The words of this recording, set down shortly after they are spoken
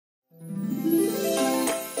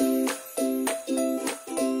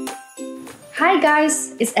Hi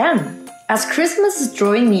guys, it's Anne. As Christmas is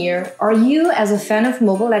drawing near, are you, as a fan of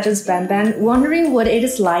Mobile Legends Banban, wondering what it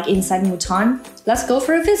is like inside Muton? Let's go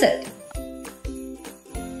for a visit!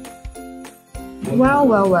 Well,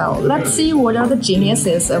 let's see what are the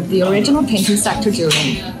geniuses of the original painting sector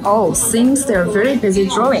doing. Oh, seems they're very busy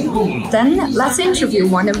drawing. Then, let's interview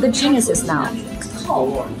one of the geniuses now.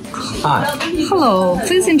 Hi. Hello,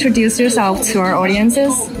 please introduce yourself to our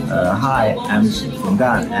audiences. Hi, I'm Feng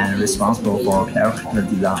Dan and responsible for character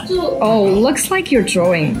design. Oh, looks like you're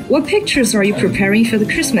drawing. What pictures are you preparing for the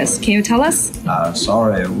Christmas? Can you tell us?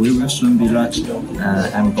 Sorry, we will soon be lunch.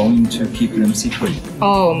 I'm going to keep them secret.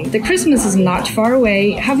 Oh, the Christmas is not far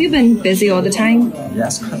away. Have you been busy all the time?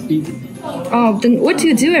 Yes, quite busy. Oh, then what do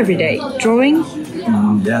you do every day? Drawing?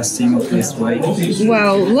 Yes, seem this way.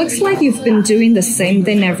 Well, looks like you've been doing the same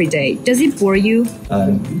thing every day. Does it bore you?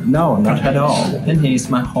 No, not at all. Painting is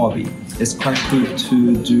my hobby. It's quite good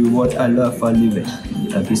to do what I love for a living.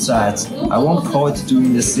 Besides, I won't call it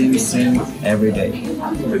doing the same thing every day.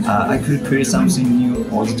 I could create something new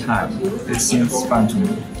all the time. It seems fun to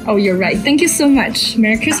me. Oh, you're right. Thank you so much.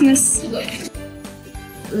 Merry Christmas.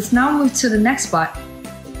 Let's now move to the next spot.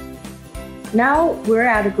 Now we're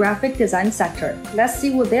at the graphic design sector. Let's see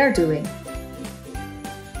what they're doing.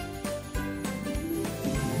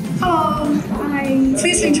 Hello. Hi.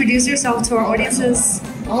 Please introduce yourself to our audiences.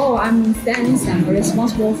 Oh, I'm Dennis. I'm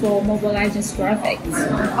responsible for Mobile Legends graphics.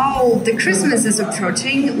 Oh, the Christmas is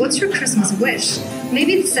approaching. What's your Christmas wish?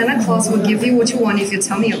 Maybe Santa Claus will give you what you want if you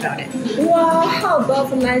tell me about it. Well, how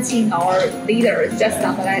about letting our leader dress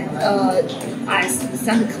up as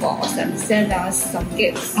Santa Claus and send us some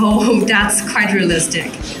gifts? Oh, that's quite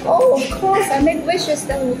realistic. Oh, of course, I make wishes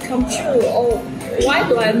that will come true. Oh, why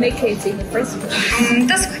do I make it in the first place?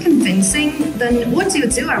 That's quite convincing. Then what do you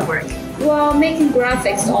do at work? Well, making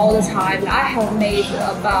graphics all the time. I have made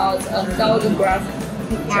about 1,000 graphic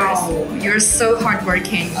pictures. Wow, you're so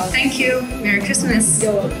hardworking. Thank you. Merry Christmas.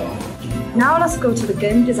 You're welcome. Now let's go to the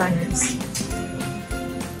game designers.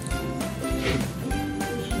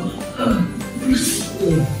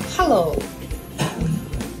 Hello.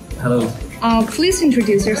 Hello. Please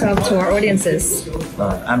introduce yourself to our audiences.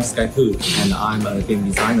 I'm Sky2 and I'm a game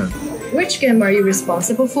designer. Which game are you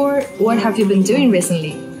responsible for? What have you been doing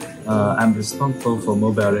recently? I'm responsible for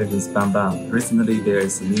Mobile Legends Banban. Recently, there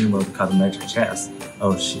is a new mode called Magic Chess.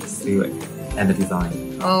 Oh shit, silly. And the design.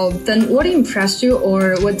 Oh, then what impressed you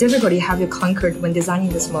or what difficulty have you conquered when designing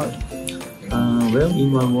this mode? Well,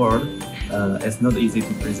 in one word, it's not easy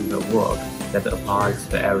to present a world that applies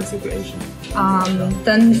to every situation.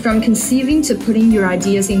 Then from conceiving to putting your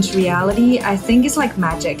ideas into reality, I think it's like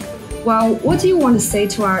magic. Well, what do you want to say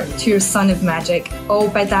to your son of magic? Oh,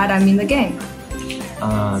 by that I mean the game.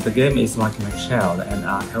 The game is like my child, and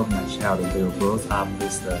I help my child will grow up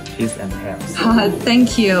with peace and health.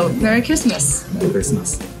 Thank you. Merry Christmas. Merry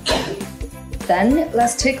Christmas. Then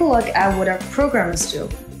let's take a look at what our programmers do.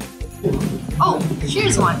 Oh,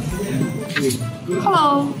 here's one.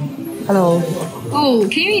 Hello. Hello. Oh,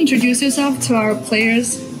 can you introduce yourself to our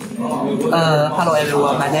players? Hello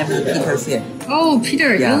everyone. My name is Peter Xie. Oh,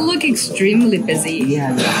 Peter, Yeah. you look extremely busy.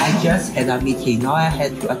 Yeah, I just had a meeting. Now I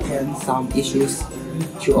had to attend some issues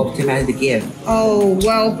to optimize the game. Oh,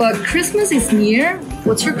 well, but Christmas is near.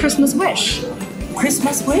 What's your Christmas wish?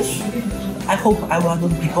 Christmas wish? I hope I will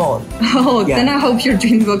not be born. Oh, Yeah. then I hope your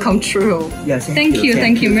dream will come true. Yeah, Thank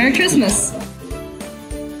you. Merry Christmas.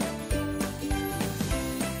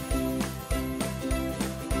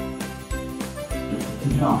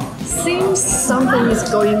 Seems something is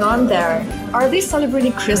going on there. Are they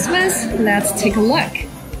celebrating Christmas? Let's take a look.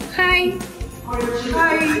 Hi.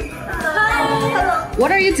 Hi.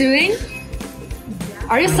 What are you doing?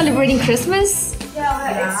 Are you celebrating Christmas? Yeah,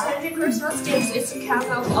 we're exchanging Christmas gifts. It's kind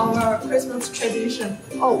of our Christmas tradition.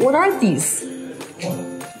 Oh, what are these?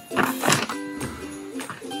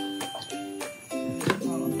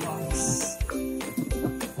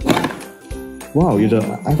 Wow, it's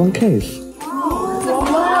an iPhone case.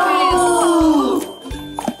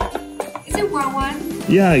 Is it one?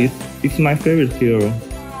 Yeah, it's my favorite hero.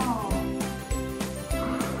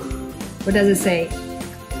 What does it say?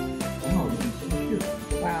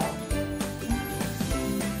 Wow.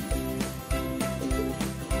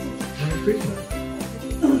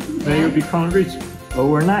 May you become rich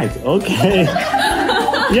overnight. Okay.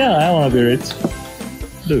 Yeah, I want to be rich.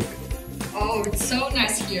 Look. Oh, it's so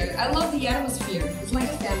nice here. I love the atmosphere. It's like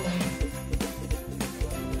a family.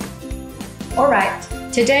 Alright,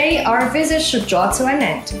 today our visit should draw to an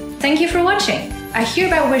end. Thank you for watching. I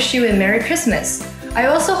hereby wish you a Merry Christmas. I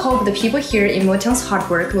also hope the people here in Muton's hard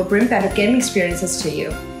work will bring better game experiences to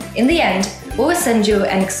you. In the end, we will send you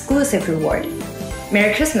an exclusive reward.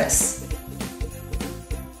 Merry Christmas!